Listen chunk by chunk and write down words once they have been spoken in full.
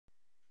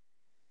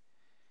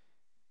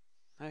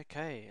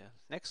Okay,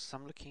 next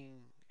I'm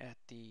looking at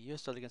the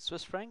US dollar against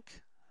Swiss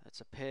franc.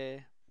 It's a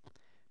pair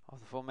of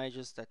the four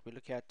majors that we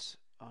look at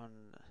on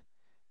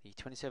the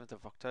 27th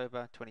of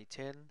October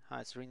 2010. Hi,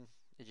 it's Serene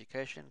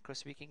Education, Chris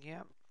speaking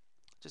here.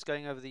 Just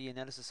going over the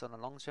analysis on a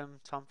long-term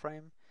time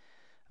frame.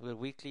 I've got a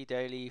weekly,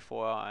 daily,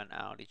 4-hour, and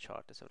hourly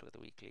chart. Let's have a look at the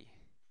weekly.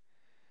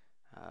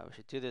 We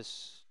should do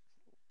this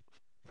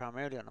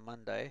primarily on a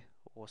Monday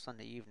or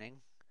Sunday evening,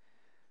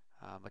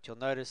 but you'll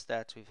notice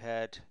that we've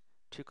had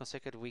 2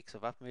 consecutive weeks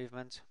of up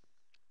movement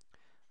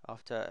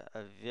after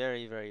a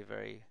very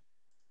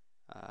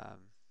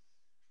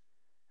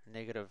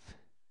negative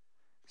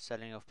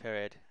selling off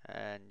period,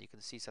 and you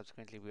can see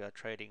subsequently we are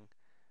trading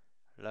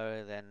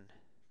lower than,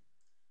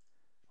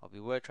 or we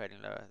were trading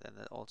lower than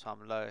the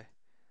all-time low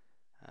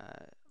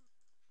uh,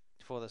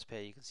 for this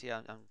pair. You can see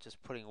I'm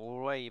just putting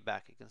way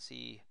back. You can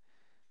see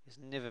it's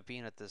never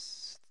been at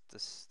this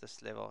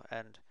level,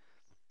 and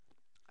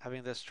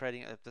having this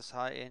trading at this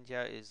high end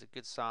here is a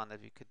good sign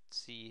that we could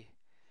see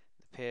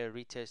the pair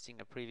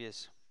retesting a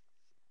previous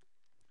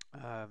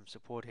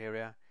support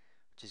area,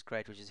 which is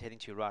great, which is heading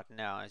to right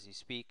now as you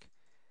speak.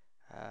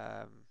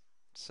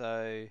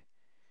 So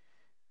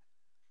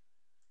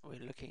we're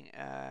looking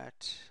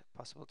at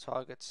possible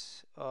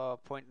targets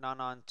of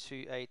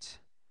 0.9928.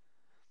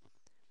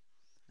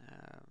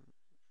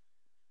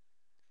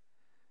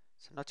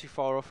 So not too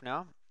far off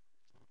now.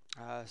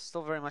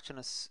 Still very much in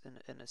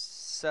a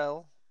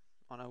sell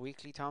on a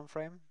weekly time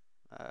frame.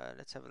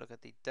 Let's have a look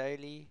at the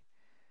daily.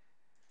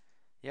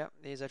 Yep,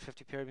 there's that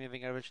 50 period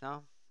moving average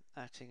now,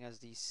 acting as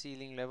the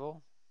ceiling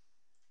level.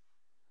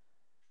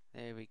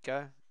 There we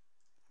go.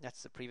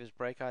 That's the previous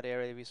breakout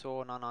area we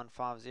saw,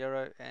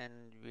 9950,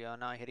 and we are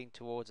now heading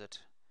towards it.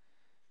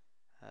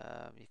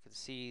 You can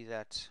see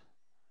that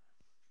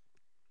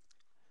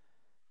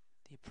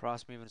the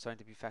price movement is going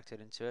to be factored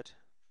into it.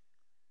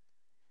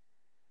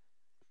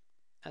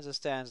 As it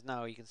stands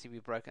now, you can see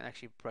we've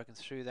actually broken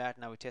through that.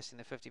 Now we're testing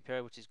the 50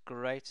 period, which is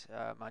great.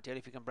 Ideally,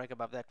 if we can break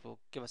above that, will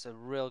give us a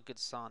real good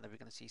sign that we're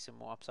going to see some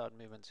more upside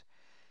movement.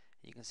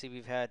 You can see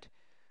we've had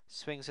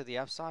swings to the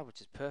upside,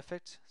 which is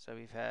perfect. So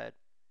we've had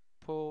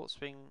pull,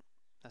 swing,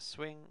 a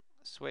swing,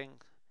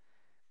 swing.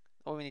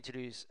 All we need to do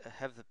is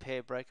have the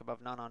pair break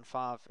above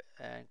 995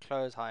 and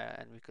close higher,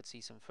 and we could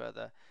see some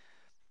further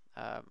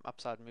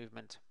upside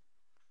movement.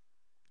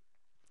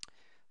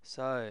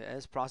 So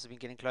as price has been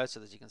getting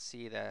closer, as you can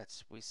see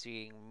that we're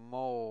seeing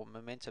more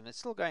momentum. It's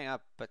still going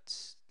up,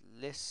 but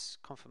less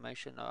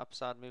confirmation or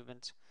upside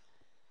movement.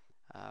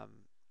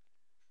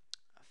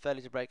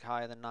 Failure to break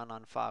higher than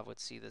 995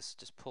 would see this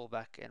just pull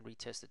back and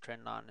retest the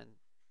trend line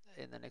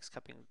in the next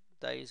couple of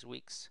days,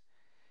 weeks.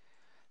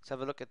 Let's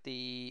have a look at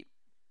the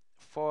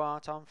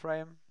 4-hour time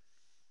frame.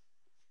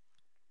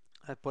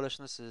 That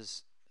bullishness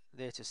is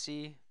there to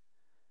see.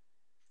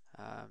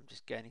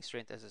 Just gaining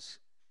strength as it's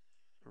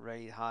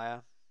raised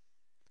higher.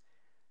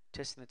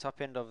 Testing the top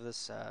end of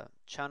this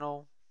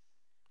channel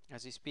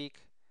as we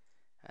speak,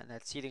 and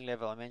that ceiling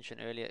level I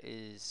mentioned earlier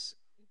is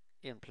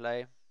in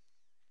play.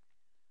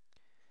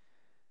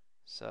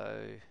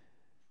 So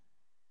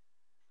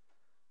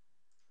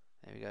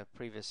there we go,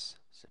 previous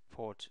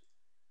support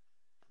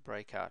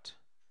breakout.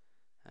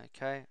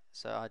 Okay,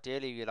 so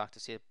ideally you'd like to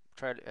see it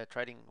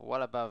trading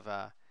well above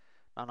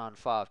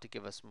 995 to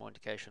give us more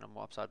indication of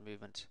more upside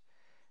movement.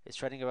 It's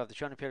trading above the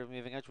 200 period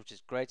moving edge, which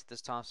is great at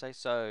this time stage.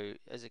 So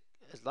as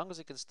long as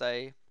it can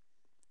stay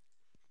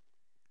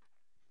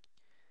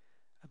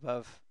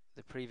above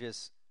the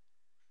previous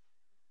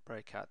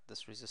breakout,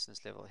 this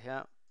resistance level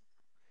here.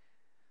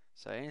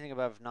 So anything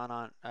above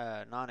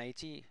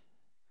 980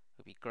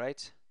 would be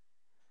great.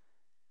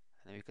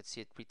 And then we could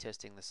see it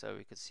retesting this. So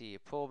we could see a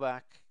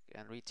pullback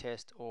and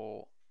retest,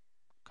 or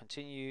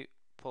continue,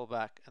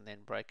 pullback, and then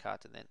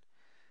breakout, and then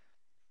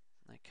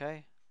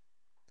okay.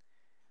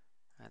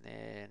 And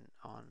then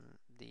on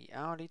the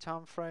hourly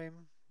time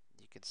frame,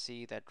 you can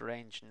see that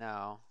range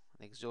now.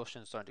 The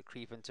exhaustion is starting to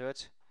creep into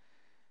it.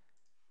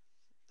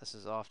 This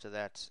is after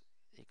that.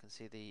 You can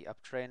see the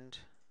uptrend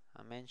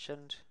I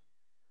mentioned,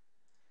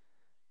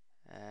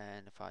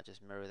 and if I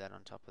just mirror that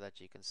on top of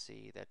that, you can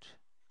see that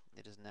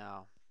it is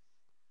now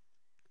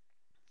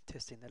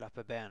testing that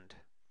upper band.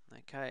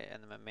 Okay,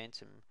 and the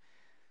momentum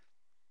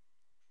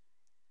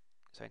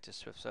is going to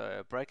swift. So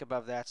a break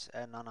above that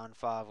and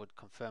 995 would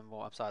confirm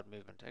more upside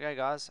movement. Okay,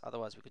 guys.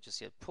 Otherwise, we could just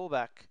see it pull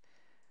back.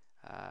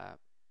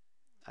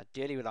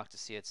 Ideally, we'd like to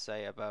see it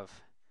stay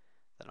above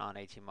the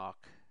 980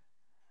 mark.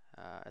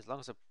 As long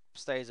as it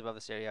stays above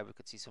this area, we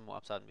could see some more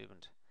upside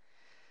movement.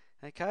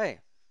 Okay,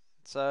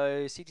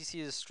 so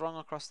CTC is strong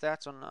across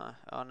that on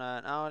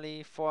an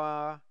hourly,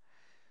 4-hour.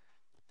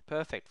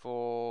 Perfect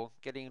for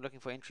looking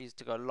for entries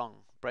to go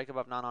long. Break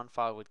above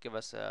 995 would give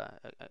us a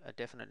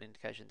definite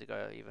indication to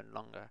go even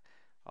longer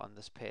on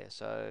this pair.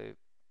 So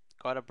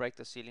gotta break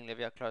the ceiling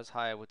level, close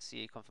higher, would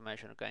see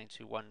confirmation of going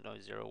to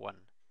 1001.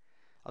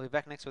 I'll be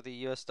back next with the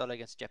US dollar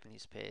against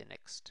Japanese pair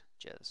next.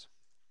 Cheers.